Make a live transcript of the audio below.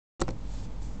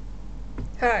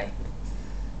Hi,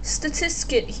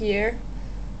 Statisket here.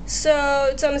 So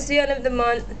it's almost the end of the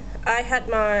month. I had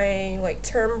my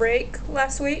term break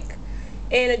last week,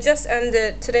 and it just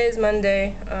ended. Today is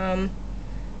Monday. I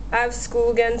have school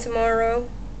again tomorrow.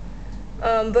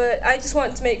 But I just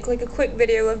want to make a quick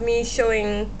video of me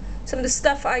showing some of the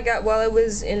stuff I got while I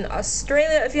was in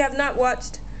Australia. If you have not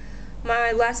watched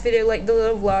my last video, the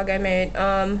little vlog I made,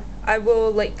 I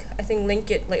will I think link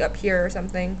it up here or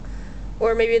something,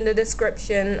 or maybe in the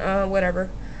description, whatever.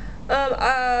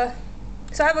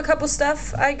 So I have a couple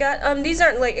stuff I got. These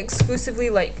aren't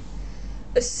exclusively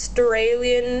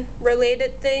Australian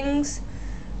related things.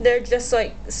 They're just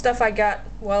stuff I got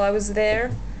while I was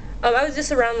there. I was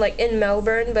just around in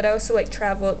Melbourne, but I also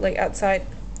traveled outside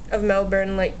of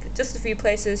Melbourne, just a few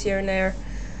places here and there.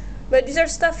 But these are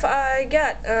stuff I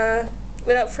got.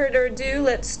 Without further ado,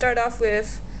 let's start off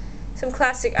with some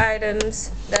classic items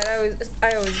that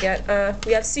I always get.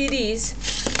 We have CDs.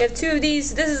 We have two of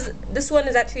these. This one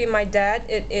is actually my dad.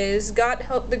 It is God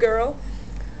Help the Girl,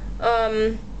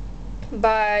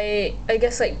 by I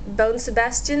guess Belle and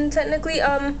Sebastian technically.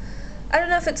 I don't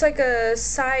know if it's a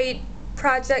side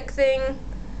project thing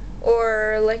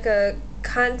or a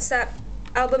concept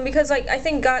album, because I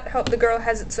think God Help the Girl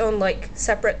has its own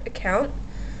separate account.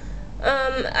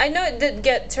 I know it did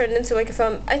get turned into a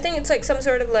film. I think it's some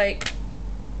sort of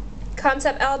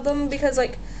concept album, because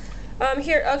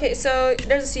here, okay, so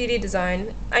there's a CD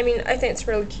design. I mean, I think it's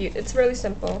really cute. It's really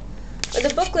simple.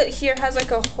 The booklet here has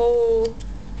a whole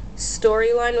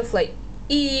storyline with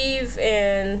Eve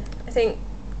and I think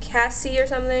Cassie or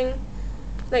something.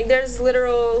 There's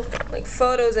literal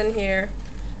photos in here.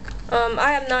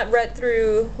 I have not read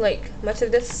through much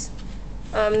of this.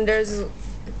 There's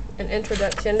an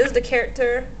introduction. This is the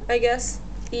character, I guess,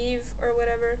 Eve or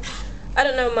whatever. I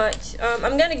don't know much.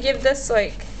 I'm gonna give this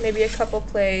maybe a couple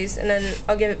plays, and then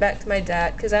I'll give it back to my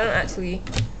dad, because I don't actually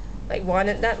want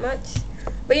it that much.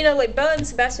 But Belle and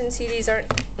Sebastian CDs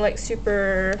aren't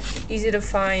super easy to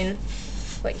find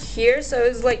here, so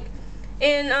it's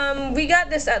and we got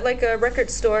this at a record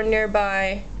store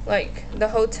nearby the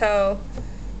hotel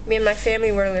me and my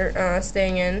family were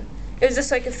staying in. It was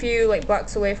just a few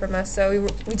blocks away from us, so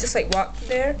we just walked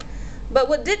there. But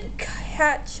what did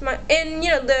catch my, and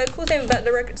the cool thing about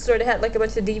the record store, they had a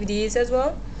bunch of DVDs as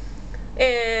well,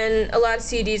 and a lot of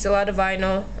CDs, a lot of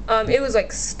vinyl. It was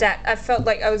stacked. I felt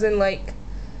I was in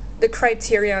the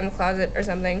Criterion closet or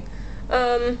something.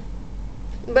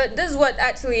 But this is what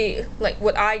actually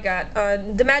what I got.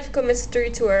 The Magical Mystery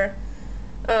Tour,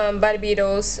 by the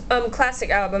Beatles.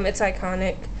 Classic album. It's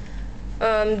iconic.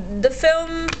 The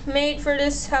film made for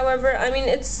this, however, I mean,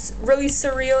 it's really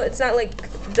surreal. It's not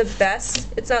the best.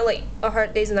 It's not A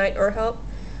Hard Day's Night or Help,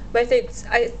 but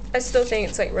I still think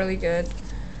it's really good.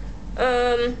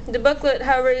 The booklet,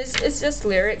 however, it's just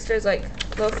lyrics. There's a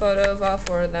little photo of all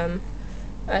four of them.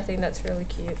 I think that's really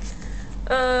cute.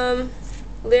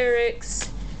 Lyrics,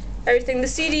 everything. The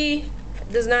CD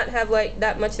does not have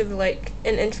that much of an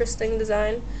interesting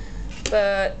design,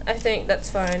 but I think that's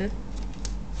fine.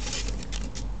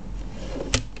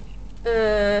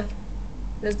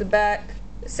 There's the back.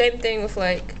 Same thing with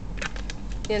the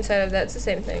inside of that. It's the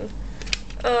same thing.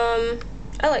 I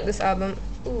like this album.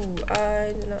 Ooh,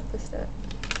 I did not push that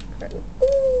correctly.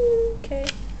 Ooh, okay.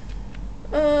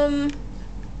 I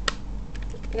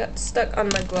got stuck on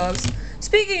my gloves.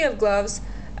 Speaking of gloves,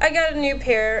 I got a new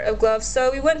pair of gloves.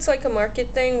 So we went to a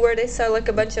market thing where they sell a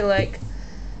bunch of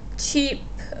cheap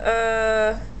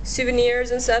souvenirs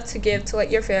and stuff to give to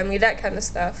your family, that kind of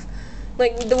stuff.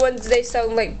 The ones they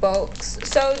sell in bulks.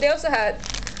 So they also had,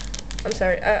 I'm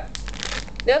sorry,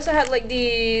 they also had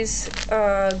these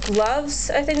gloves.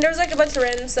 I think there's a bunch of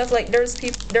random stuff.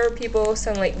 There were people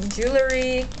selling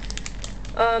jewelry,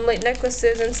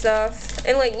 necklaces and stuff,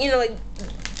 and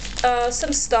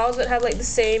some stalls that had the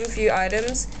same few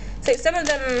items. It's some of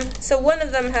them. So one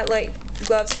of them had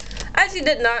gloves. I actually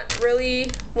did not really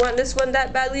want this one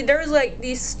that badly. There was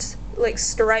these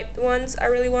striped ones I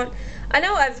really want. I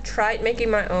know I've tried making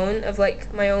my own of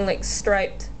my own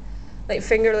striped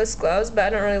fingerless gloves, but I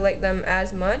don't really like them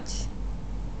as much,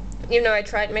 even though I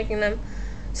tried making them.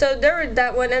 So there were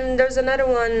that one, and there's another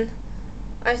one.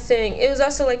 I think it was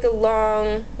also a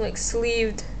long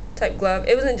sleeved type glove.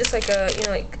 It wasn't just a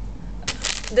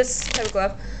this type of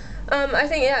glove. I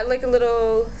think it had a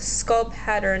little skull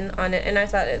pattern on it, and I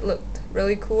thought it looked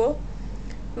really cool.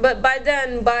 But by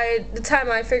the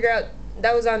time I figured out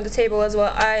that was on the table as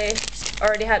well, I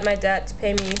already had my dad to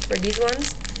pay me for these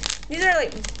ones. These are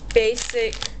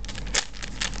basic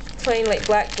plain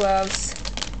black gloves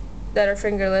that are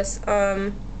fingerless.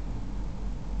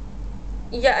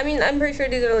 Yeah, I mean, I'm pretty sure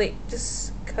these are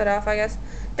just cut off, I guess.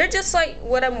 They're just like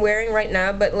what I'm wearing right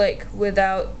now, but like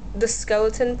without the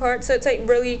skeleton part, so it's like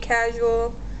really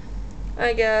casual,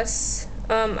 I guess.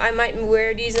 I might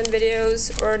wear these in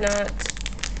videos or not,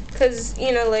 because,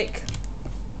 you know, like,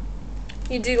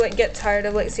 you do like get tired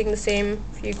of like seeing the same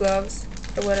few gloves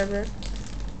or whatever.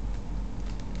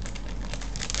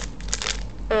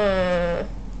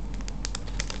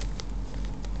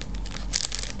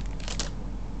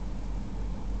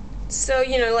 So,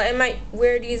 you know, like, I might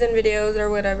wear these in videos or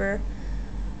whatever,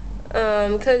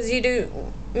 because you do,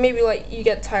 maybe like you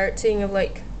get tired seeing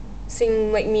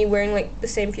like me wearing like the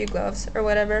same few gloves or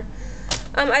whatever.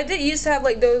 I did used to have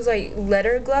like those like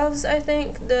leather gloves, I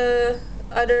think, the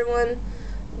other one,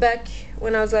 back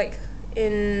when I was like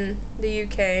in the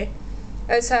UK.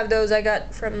 I used to have those I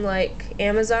got from like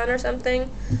Amazon or something,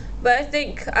 but I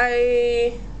think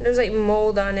there's like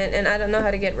mold on it and I don't know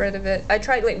how to get rid of it. I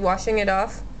tried like washing it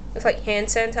off with like hand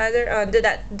sanitizer.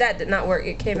 That did not work.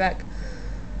 It came back.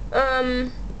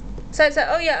 So I said,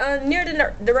 oh yeah, near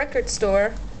the record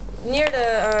store,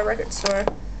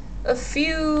 a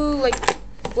few like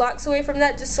blocks away from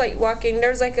that, just like walking,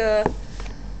 there's like a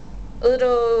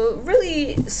little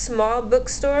really small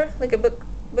bookstore, like a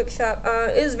bookshop.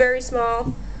 It was very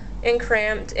small and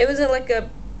cramped. It wasn't like a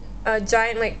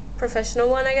giant like professional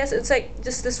one, I guess. It's like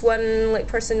just this one like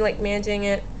person like managing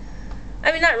it.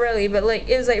 I mean, not really, but like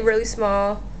it was like really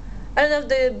small. I don't know if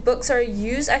the books are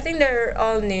used. I think they're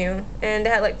all new, and they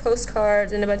had like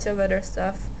postcards and a bunch of other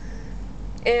stuff.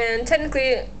 And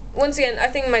technically, once again, I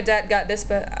think my dad got this,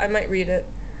 but I might read it.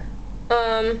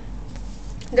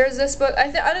 There's this book. I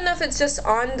don't know if it's just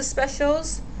on the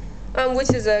specials,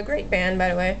 which is a great band, by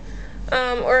the way,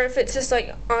 or if it's just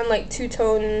like on like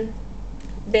two-tone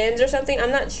bands or something.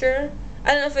 I'm not sure.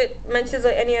 I don't know if it mentions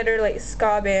like any other like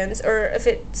ska bands, or if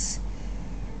it's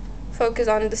focused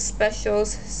on the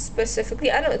specials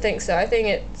specifically. I don't think so. I think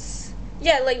it's,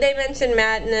 yeah, like they mentioned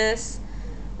Madness,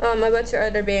 a bunch of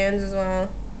other bands as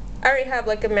well. I already have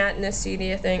like a Madness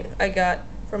CD, I think I got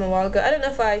from a while ago. I don't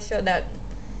know if I showed that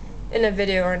in a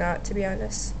video or not, to be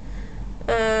honest.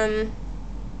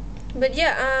 But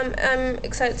yeah, I'm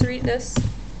excited to read this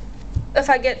if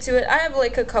I get to it. I have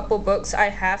like a couple books I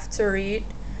have to read.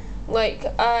 Like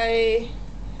I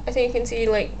think you can see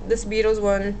like this Beatles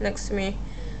one next to me.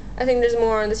 I think there's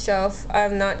more on the shelf. I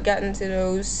have not gotten to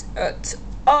those at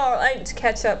all. I need to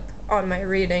catch up on my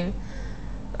reading.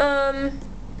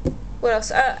 What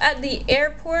else? At the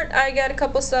airport, I got a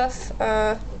couple stuff.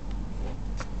 I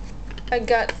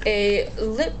got a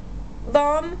lip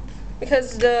balm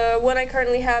because the one I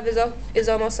currently have is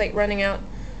almost like running out.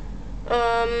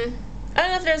 I don't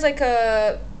know if there's like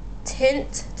a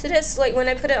tint to this. Like when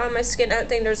I put it on my skin, I don't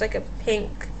think there's like a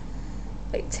pink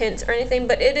like tint or anything,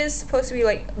 but it is supposed to be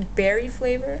like berry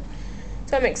flavor,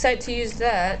 so I'm excited to use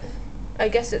that. I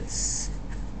guess it's,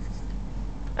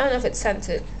 I don't know if it's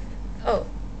scented. Oh,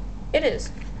 it is.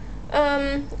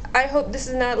 I hope this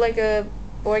is not like a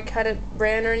boycotted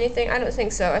brand or anything. I don't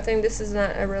think so. I think this is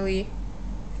not a really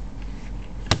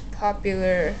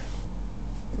popular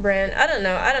brand. I don't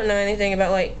know anything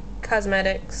about like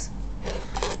cosmetics.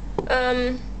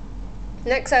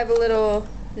 Next I have a little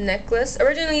necklace.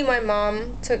 Originally my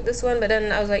mom took this one, but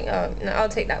then I was like, oh no, I'll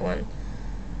take that one.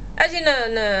 Actually,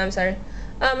 no, I'm sorry.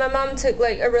 My mom took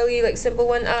like a really like simple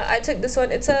one. I took this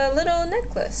one. It's a little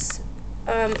necklace,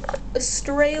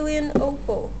 Australian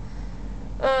opal.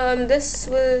 This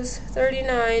was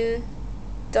 $39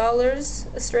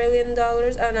 Australian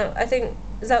dollars. I don't know. I think,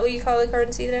 is that what you call the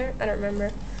currency there? I don't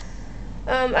remember.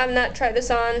 I've not tried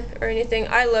this on or anything.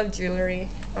 I love jewelry,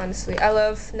 honestly. I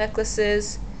love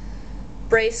necklaces,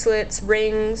 bracelets,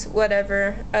 rings,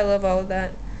 whatever. I love all of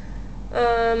that.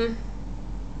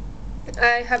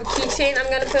 I have a keychain I'm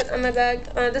gonna put on my bag.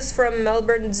 This is from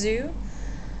Melbourne Zoo.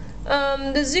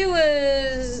 The zoo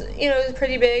is, you know, it's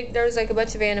pretty big. There's like a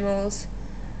bunch of animals.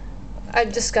 I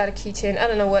just got a keychain. I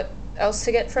don't know what else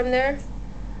to get from there.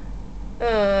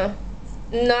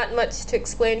 Not much to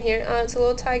explain here. It's a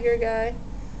little tiger guy.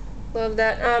 Love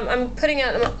that. I'm putting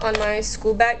it on my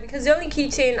school bag because the only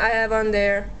keychain I have on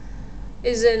there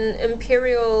is an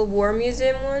Imperial War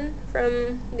Museum one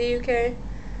from the UK.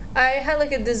 I had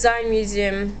like a design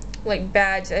museum like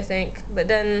badge, I think, but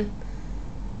then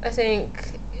I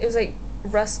think it was like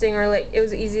rusting or like it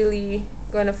was easily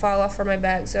going to fall off from my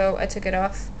bag, so I took it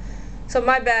off. So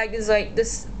my bag is like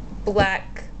this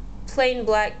black, plain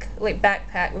black like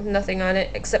backpack with nothing on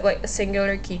it except like a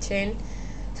singular keychain.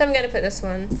 So I'm gonna put this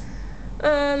one.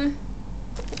 I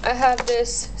have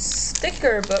this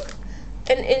sticker book,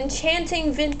 an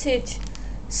enchanting vintage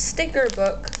sticker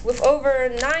book with over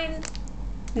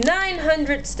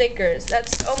 900 stickers.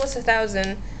 That's almost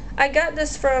 1,000. I got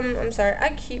this from, I'm sorry, I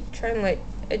keep trying to like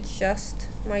adjust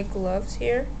my gloves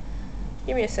here.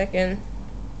 Give me a second.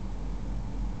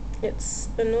 It's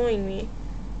annoying me.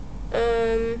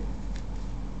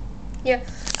 Yeah,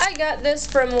 I got this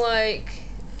from like,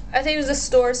 I think it was a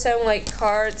store selling like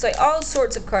cards, like all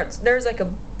sorts of cards. There's like a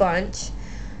bunch.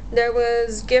 There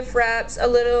was gift wraps, a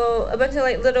bunch of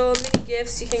like little mini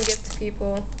gifts you can give to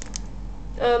people.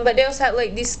 But they also had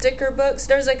like these sticker books.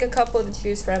 There's like a couple to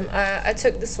choose from. I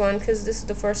took this one because this is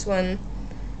the first one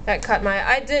that caught my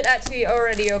eye. I did actually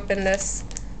already open this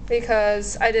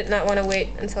because I did not want to wait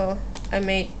until I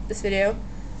made this video.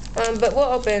 But we'll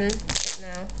open it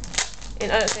now.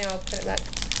 And I don't think I'll put it back.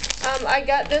 I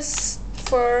got this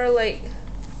for like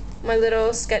my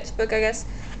little sketchbook, I guess.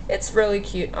 It's really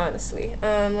cute, honestly.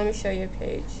 Let me show you a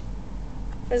page.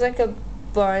 There's like a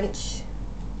bunch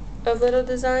of little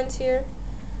designs here.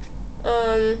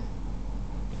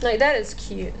 Like that is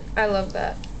cute. I love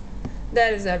that.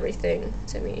 That is everything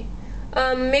to me.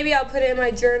 Maybe I'll put it in my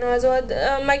journal as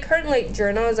well. My current like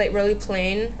journal is like really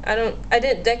plain. I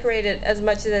didn't decorate it as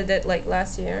much as I did like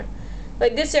last year.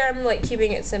 Like this year I'm like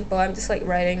keeping it simple. I'm just like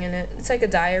writing in it. It's like a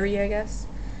diary, I guess.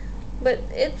 But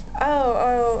it's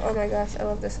oh my gosh, I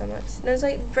love this so much. There's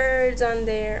like birds on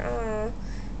there. Oh,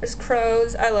 there's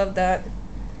crows. I love that.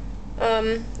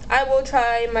 I will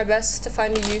try my best to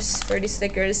find a use for these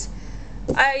stickers.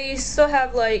 I still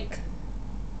have like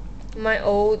my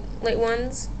old like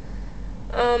ones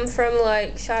from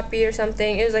like Shopee or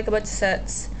something. It was like a bunch of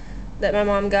sets that my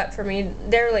mom got for me.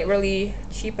 They're like really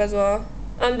cheap as well.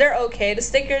 They're okay. The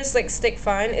stickers like stick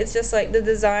fine. It's just like the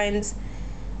designs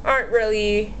aren't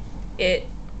really it,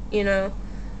 you know.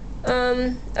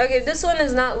 Okay, this one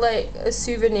is not like a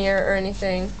souvenir or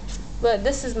anything, but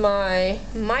this is my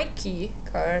Mikey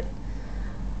card.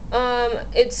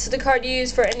 It's the card you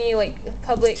use for any like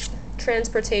public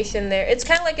transportation there. It's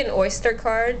kind of like an Oyster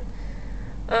card.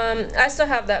 I still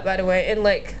have that, by the way, in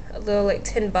like a little like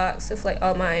tin box of like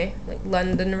all my like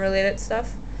London related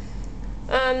stuff.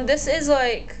 This is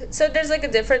like, so there's like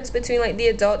a difference between like the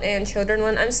adult and children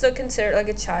one. I'm still considered like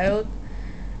a child,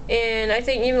 and I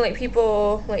think even like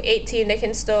people like 18, they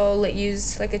can still like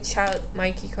use like a child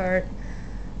Mikey card.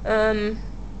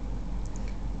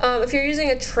 If you're using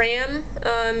a tram,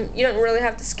 you don't really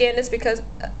have to scan this because,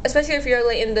 especially if you're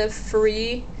like in the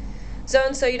free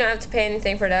zone, so you don't have to pay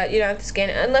anything for that. You don't have to scan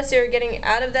it unless you're getting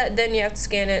out of that. Then you have to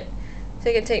scan it, so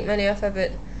you can take money off of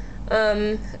it.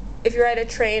 If you're at a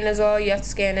train as well, you have to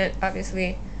scan it,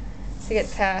 obviously, to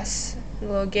get past the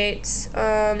little gates.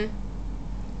 In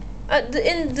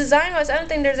design-wise, I don't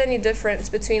think there's any difference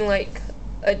between like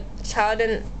a child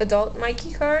and adult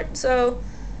Mikey card. So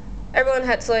everyone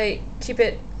had to like keep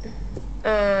it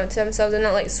to themselves and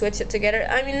not like switch it together.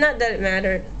 I mean, not that it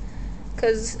mattered,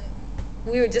 because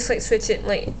we would just like switch it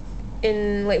like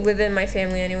in like within my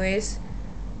family anyways.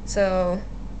 So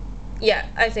yeah,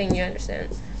 I think you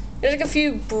understand. There's like a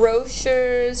few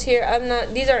brochures here.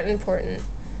 These aren't important.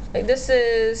 Like this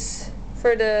is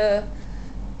for the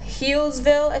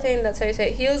Healesville, I think that's how you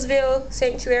say it, Healesville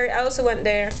Sanctuary. I also went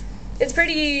there. It's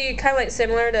pretty kind of like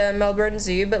similar to Melbourne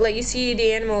Zoo, but like you see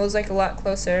the animals like a lot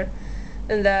closer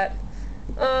than that.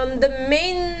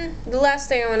 The last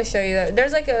thing I want to show you,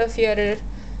 there's like a few other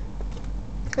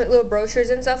like little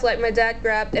brochures and stuff like my dad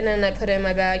grabbed, and then I put it in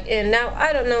my bag, and now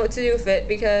I don't know what to do with it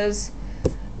because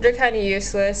they're kind of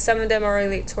useless. Some of them are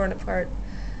really torn apart.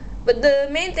 But the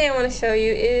main thing I want to show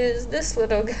you is this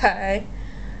little guy.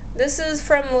 This is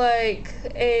from like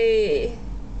a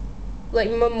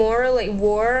memorial, like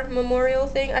war memorial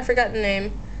thing. I forgot the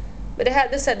name, but it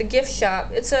had this at the gift shop.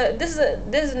 This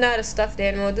is not a stuffed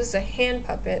animal. This is a hand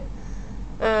puppet.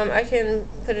 I can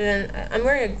put it in. I'm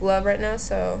wearing a glove right now,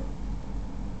 so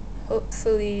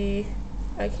hopefully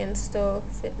I can still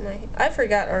fit my. I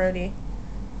forgot already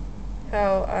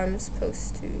how I'm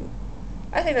supposed to.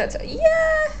 I think that's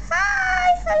yeah. Hi,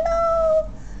 hello,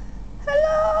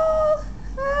 hello.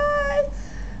 Hi.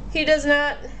 He does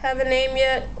not have a name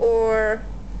yet or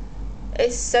a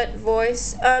set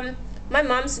voice. My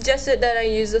mom suggested that I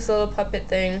use this little puppet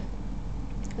thing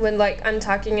when like I'm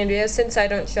talking in videos since I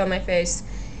don't show my face.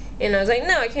 And I was like,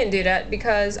 no, I can't do that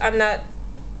because I'm not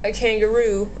a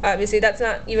kangaroo. Obviously, that's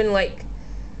not even like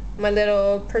my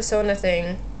little persona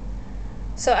thing.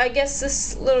 So I guess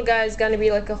this little guy is gonna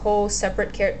be like a whole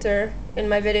separate character in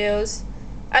my videos.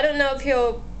 I don't know if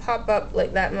he'll pop up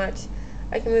like that much.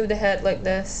 I can move the head like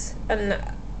this. I don't know.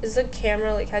 Is the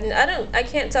camera like hiding? I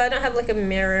can't tell. I don't have like a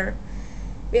mirror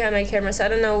behind my camera, so I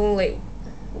don't know like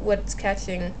what it's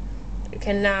catching. It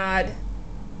can nod,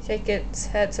 shake its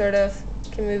head sort of,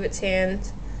 can move its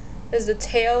hands. There's the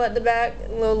tail at the back,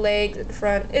 little legs at the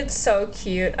front. It's so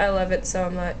cute. I love it so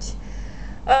much.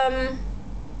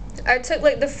 I took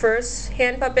like the first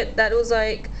hand puppet that was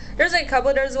like, there's like a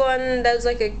couple. There's one that was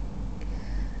like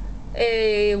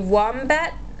a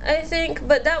wombat, I think,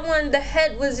 but that one, the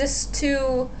head was just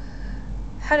too,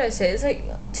 how do I say it? It's like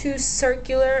too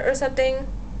circular or something,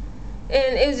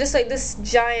 and it was just like this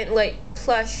giant like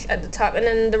plush at the top, and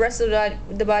then the rest of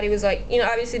the body was like, you know,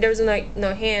 obviously there was like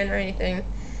no hand or anything,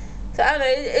 so I don't know,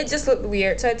 it just looked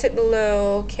weird. So I took the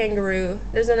little kangaroo.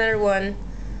 There's another one,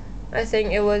 I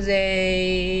think it was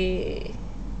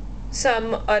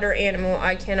some other animal,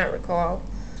 I cannot recall.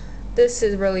 This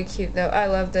is really cute though. I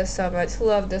love this so much.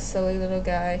 Love this silly little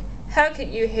guy. How could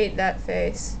you hate that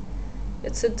face?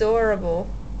 It's adorable.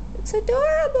 It's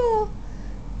adorable.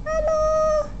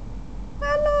 Hello.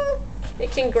 Hello.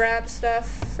 It can grab stuff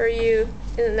for you.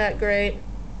 Isn't that great?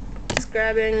 It's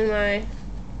grabbing my...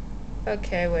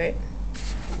 Okay, wait.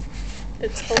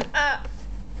 It's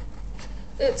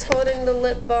It's holding the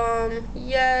lip balm.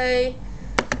 Yay.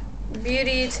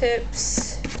 Beauty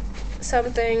tips.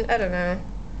 Something. I don't know.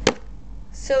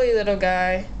 Silly little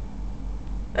guy.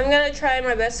 I'm gonna try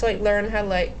my best to like learn how to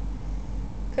like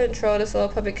control this little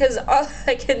puppy, because all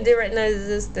I can do right now is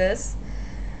just this.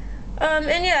 And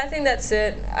yeah, I think that's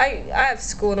it. I have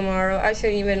school tomorrow. I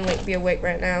shouldn't even like be awake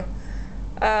right now.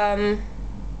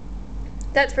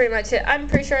 That's pretty much it. I'm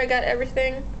pretty sure I got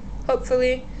everything,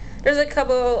 hopefully. There's a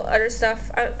couple other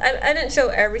stuff. I didn't show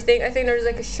everything. I think there was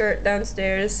like a shirt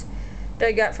downstairs that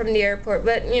I got from the airport,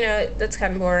 but you know, that's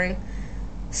kind of boring.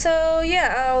 So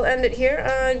yeah, I'll end it here.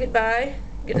 Goodbye,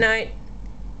 good night,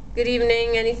 good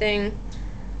evening, anything.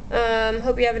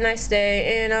 Hope you have a nice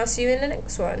day, and I'll see you in the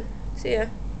next one. See ya.